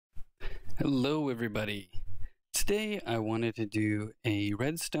Hello everybody! Today I wanted to do a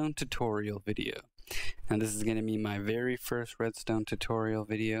redstone tutorial video. Now this is going to be my very first redstone tutorial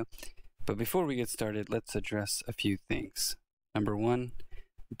video, but before we get started, let's address a few things. Number one,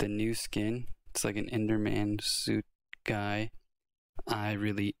 the new skin. It's like an Enderman suit guy. I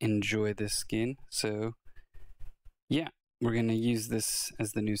really enjoy this skin, so yeah, we're going to use this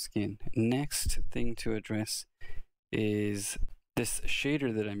as the new skin. Next thing to address is this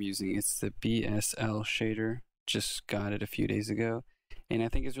shader that I'm using. It's the BSL shader. Just got it a few days ago, and I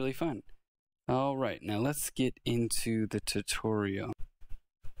think it's really fun. Alright, now let's get into the tutorial.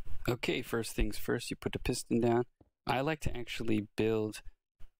 Okay, first things first, you put the piston down. I like to actually build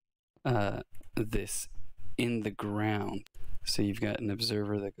this in the ground. So you've got an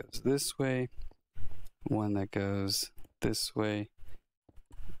observer that goes this way, one that goes this way.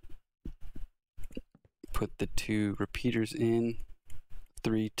 Put the two repeaters in,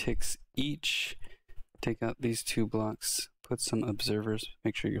 3 ticks each. Take out these 2 blocks, put some observers,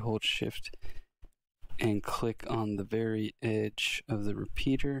 make sure you hold shift and click on the very edge of the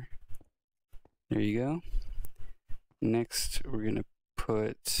repeater. There you go. Next we're going to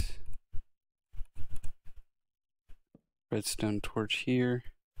put redstone torch here.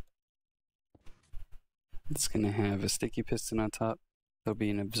 It's going to have a sticky piston on top. There'll be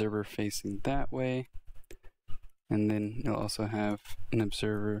an observer facing that way. And then you'll also have an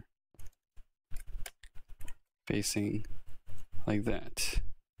observer facing like that.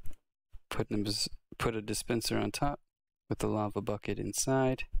 Put a dispenser on top with a lava bucket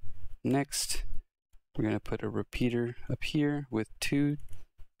inside. Next, we're going to put a repeater up here with 2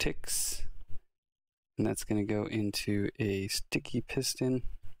 ticks. And that's going to go into a sticky piston.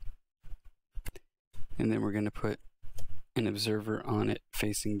 And then we're going to put an observer on it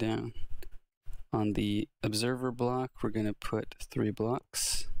facing down. On the observer block, we're going to put 3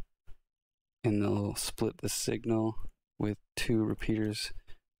 blocks, and they'll split the signal with 2 repeaters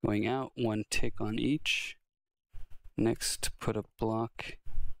going out, 1 tick on each. Next, put a block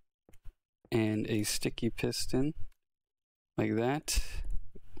and a sticky piston, like that.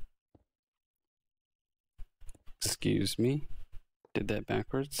 Excuse me, did that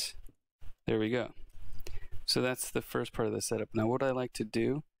backwards. There we go. So that's the first part of the setup. Now what I like to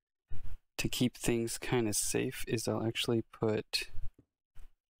do to keep things kind of safe is I'll actually put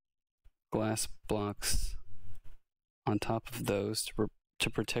glass blocks on top of those to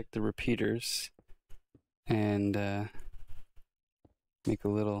protect the repeaters, and make a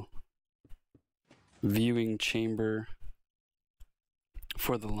little viewing chamber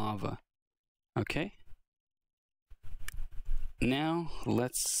for the lava. Okay, now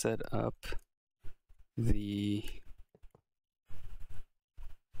let's set up the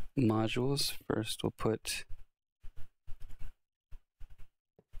modules. First we'll put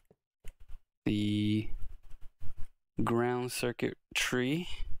the ground circuit tree.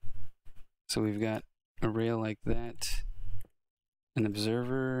 So we've got a rail like that, an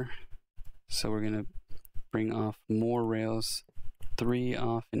observer, so we're going to bring off more rails, 3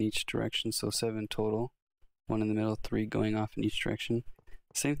 off in each direction, so 7 total, 1 in the middle, 3 going off in each direction.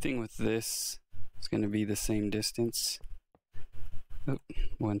 Same thing with this, it's going to be the same distance. Oh,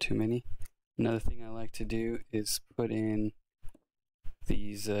 1 too many. Another thing I like to do is put in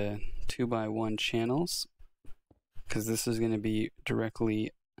these 2x1 channels, because this is going to be directly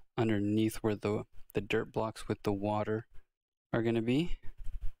underneath where the dirt blocks with the water are going to be.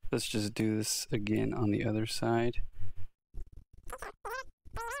 Let's just do this again on the other side.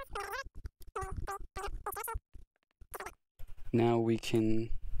 Now we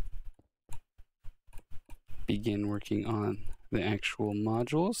can begin working on the actual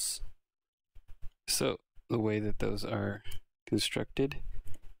modules. So the way that those are constructed,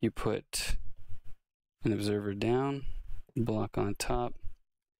 you put an observer down, block on top,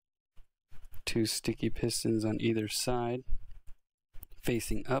 2 sticky pistons on either side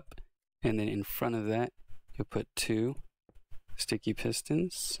facing up, and then in front of that you'll put 2 sticky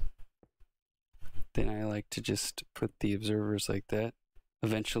pistons. Then I like to just put the observers like that.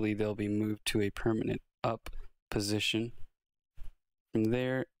 Eventually they'll be moved to a permanent up position. From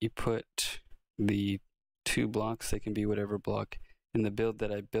there you put the 2 blocks. They can be whatever block. In the build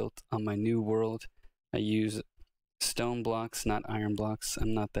that I built on my new world, I use stone blocks, not iron blocks.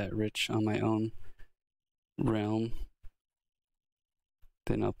 I'm not that rich on my own realm.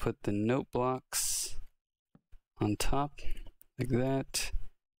 Then I'll put the note blocks on top like that,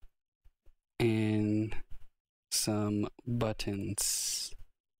 and some buttons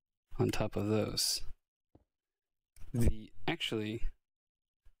on top of those. Actually,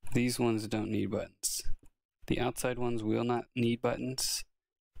 these ones don't need buttons. The outside ones will not need buttons.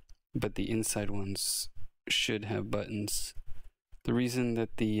 but the inside ones should have buttons. The reason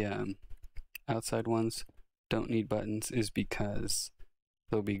that the outside ones don't need buttons is because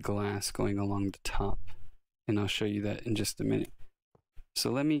there'll be glass going along the top, and I'll show you that in just a minute. So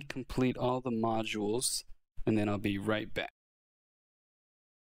let me complete all the modules, and then I'll be right back.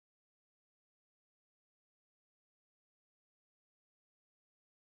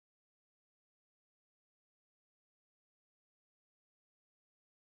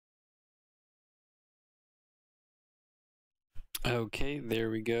 Okay, there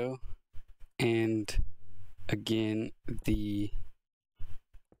we go. And again, the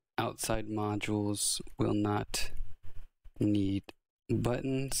outside modules will not need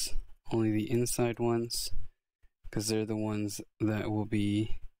buttons, only the inside ones, because they're the ones that will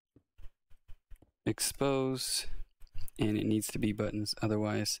be exposed, and it needs to be buttons,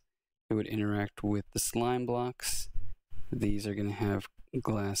 otherwise it would interact with the slime blocks. These are going to have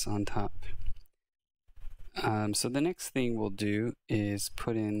glass on top. So the next thing we'll do is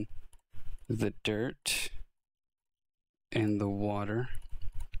put in the dirt and the water.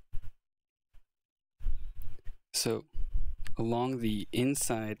 So along the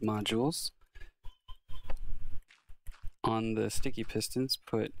inside modules, on the sticky pistons,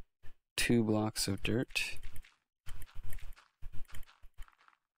 put 2 blocks of dirt.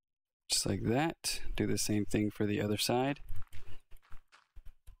 Just like that. Do the same thing for the other side.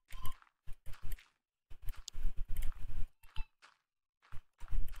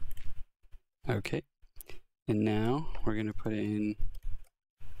 Okay, and now we're going to put in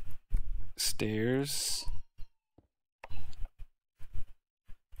stairs.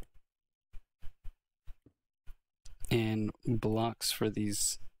 And blocks for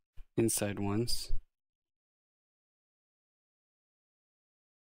these inside ones.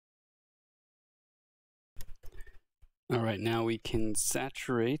 Alright, now we can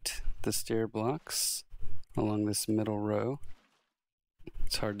saturate the stair blocks along this middle row.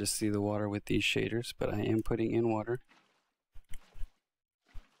 It's hard to see the water with these shaders, but I am putting in water.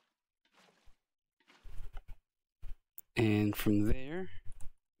 And from there,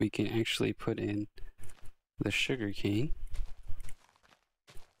 we can actually put in the sugarcane.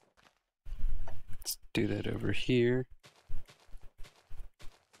 Let's do that over here.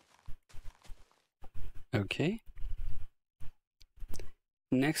 Okay.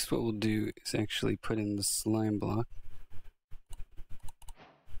 Next, what we'll do is actually put in the slime block.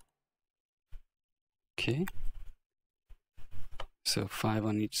 Okay. So 5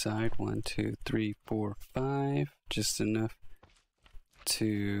 on each side. 1, 2, 3, 4, 5. Just enough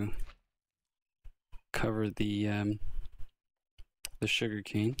to cover the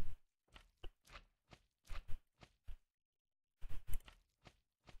sugarcane.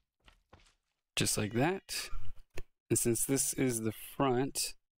 Just like that. And since this is the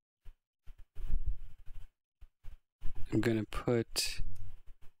front, I'm going to put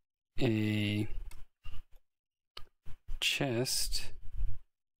a chest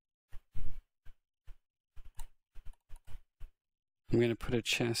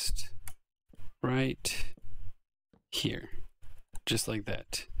right here, just like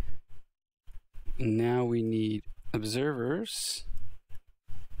that. Now we need observers.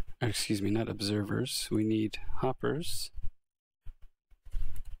 Excuse me, not observers. We need hoppers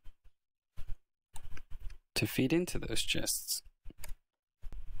to feed into those chests.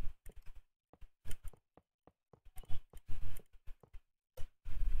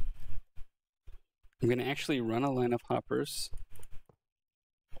 I'm going to actually run a line of hoppers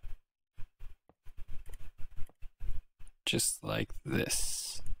just like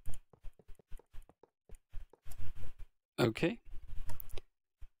this. Okay.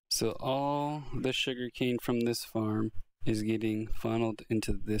 So all the sugarcane from this farm is getting funneled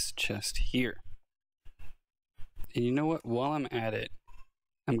into this chest here. And you know what? While I'm at it,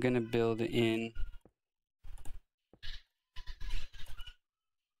 I'm going to build in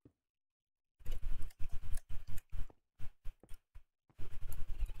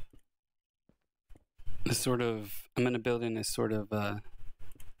I'm going to build in a sort of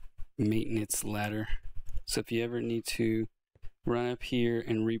maintenance ladder. So if you ever need to run up here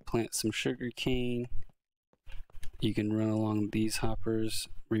and replant some sugarcane, you can run along these hoppers,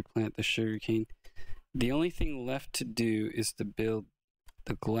 replant the sugarcane. The only thing left to do is to build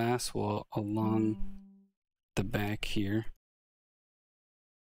the glass wall along the back here.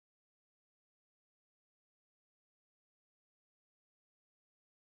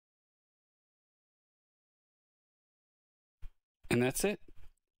 And that's it.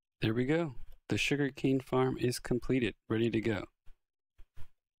 There we go. The sugarcane farm is completed, ready to go.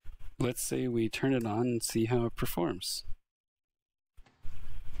 Let's say we turn it on and see how it performs.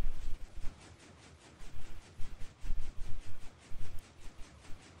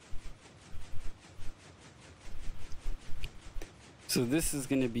 So this is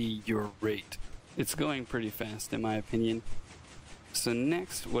going to be your rate. It's going pretty fast in my opinion. So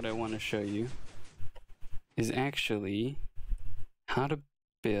next, what I want to show you is actually how to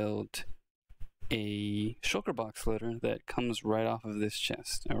build a Shulkerbox loader that comes right off of this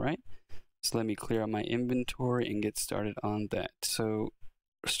chest. Alright, so let me clear out my inventory and get started on that. So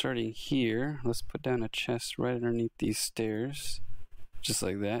starting here, let's put down a chest right underneath these stairs, just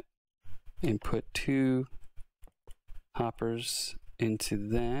like that, and put 2 hoppers into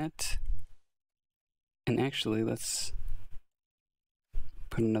that. And actually, let's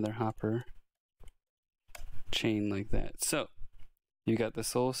put another hopper chain like that. So you got the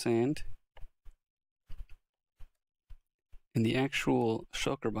soul sand, and the actual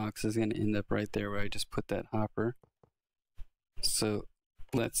Shulkerbox is going to end up right there where I just put that hopper. So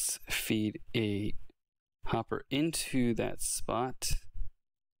let's feed a hopper into that spot,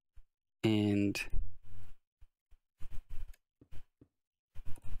 and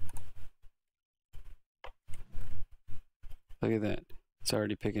look at that, it's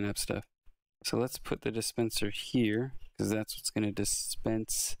already picking up stuff. So let's put the dispenser here, because that's what's going to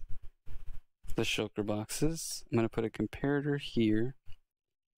dispense the Shulkerboxes. I'm going to put a comparator here,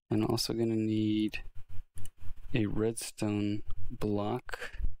 and also going to need a redstone block.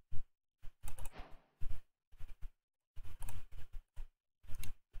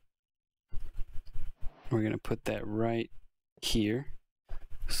 We're going to put that right here,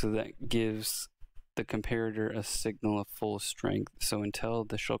 so that gives the comparator a signal of full strength. So until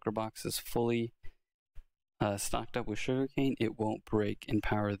the Shulkerbox is fully stocked up with sugarcane, it won't break and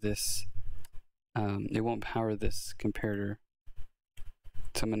power this. It won't power this comparator.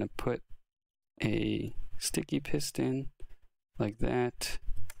 So I'm going to put a sticky piston like that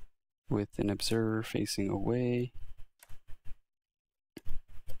with an observer facing away.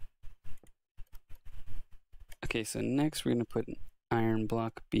 Okay, so next we're going to put an iron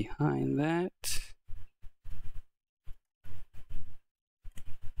block behind that.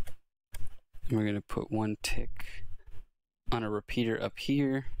 And we're going to put 1 tick on a repeater up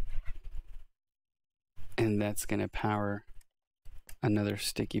here. And that's going to power another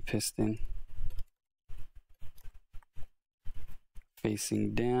sticky piston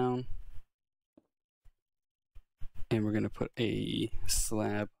facing down. And we're going to put a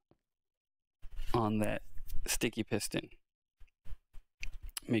slab on that sticky piston.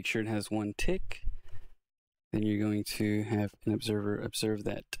 Make sure it has 1 tick. Then you're going to have an observer observe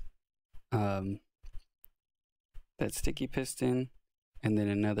that that sticky piston, and then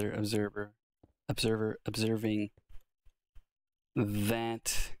another observer observing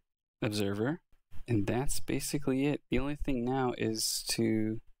that observer, and that's basically it. The only thing now is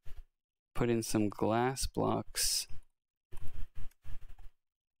to put in some glass blocks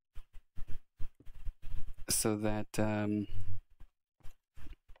so that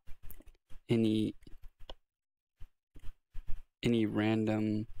any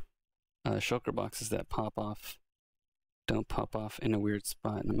random Shulkerboxes that pop off don't pop off in a weird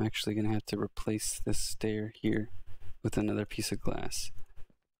spot. And I'm actually going to have to replace this stair here with another piece of glass.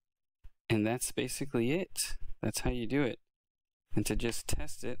 And that's basically it. That's how you do it. And to just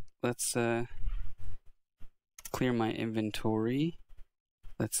test it, let's clear my inventory.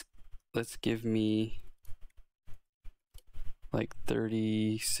 Let's give me like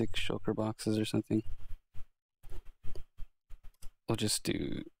 36 Shulkerboxes or something. We'll just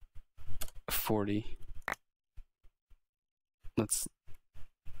do 40. Let's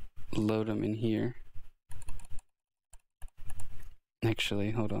load them in here.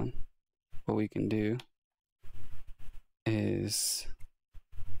 Actually, hold on. What we can do is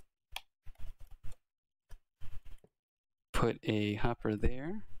put a hopper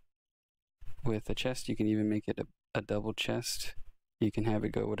there with a chest. You can even make it a double chest. You can have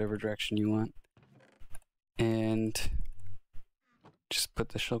it go whatever direction you want. And just put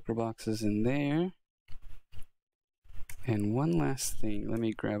the Shulkerboxes in there. And one last thing, let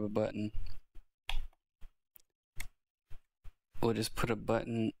me grab a button. We'll just put a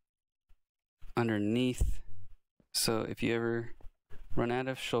button underneath. So if you ever run out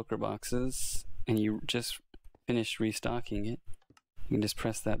of Shulkerboxes and you just finished restocking it, you can just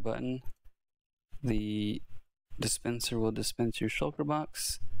press that button. The dispenser will dispense your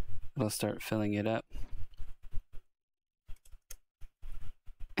Shulkerbox. It'll start filling it up.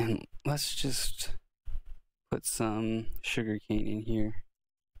 And let's just put some sugarcane in here.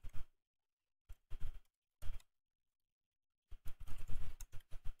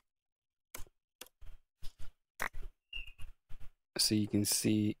 So you can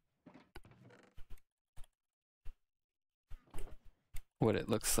see what it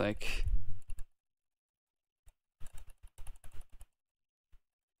looks like.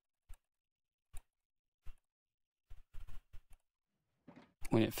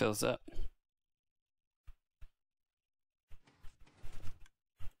 when it fills up.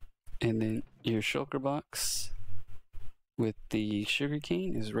 And then your Shulkerbox with the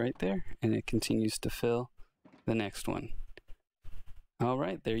sugarcane is right there, and it continues to fill the next one. All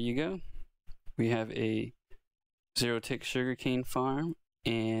right, there you go. We have a 0-tick sugarcane farm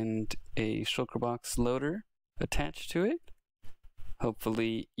and a Shulkerbox loader attached to it.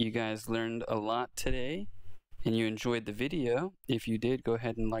 Hopefully you guys learned a lot today and you enjoyed the video. If you did, go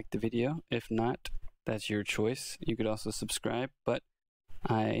ahead and like the video. If not, that's your choice. You could also subscribe, but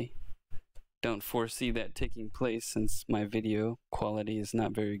I don't foresee that taking place since my video quality is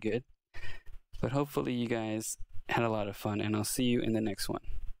not very good. But hopefully you guys had a lot of fun, and I'll see you in the next one.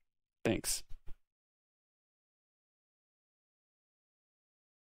 Thanks.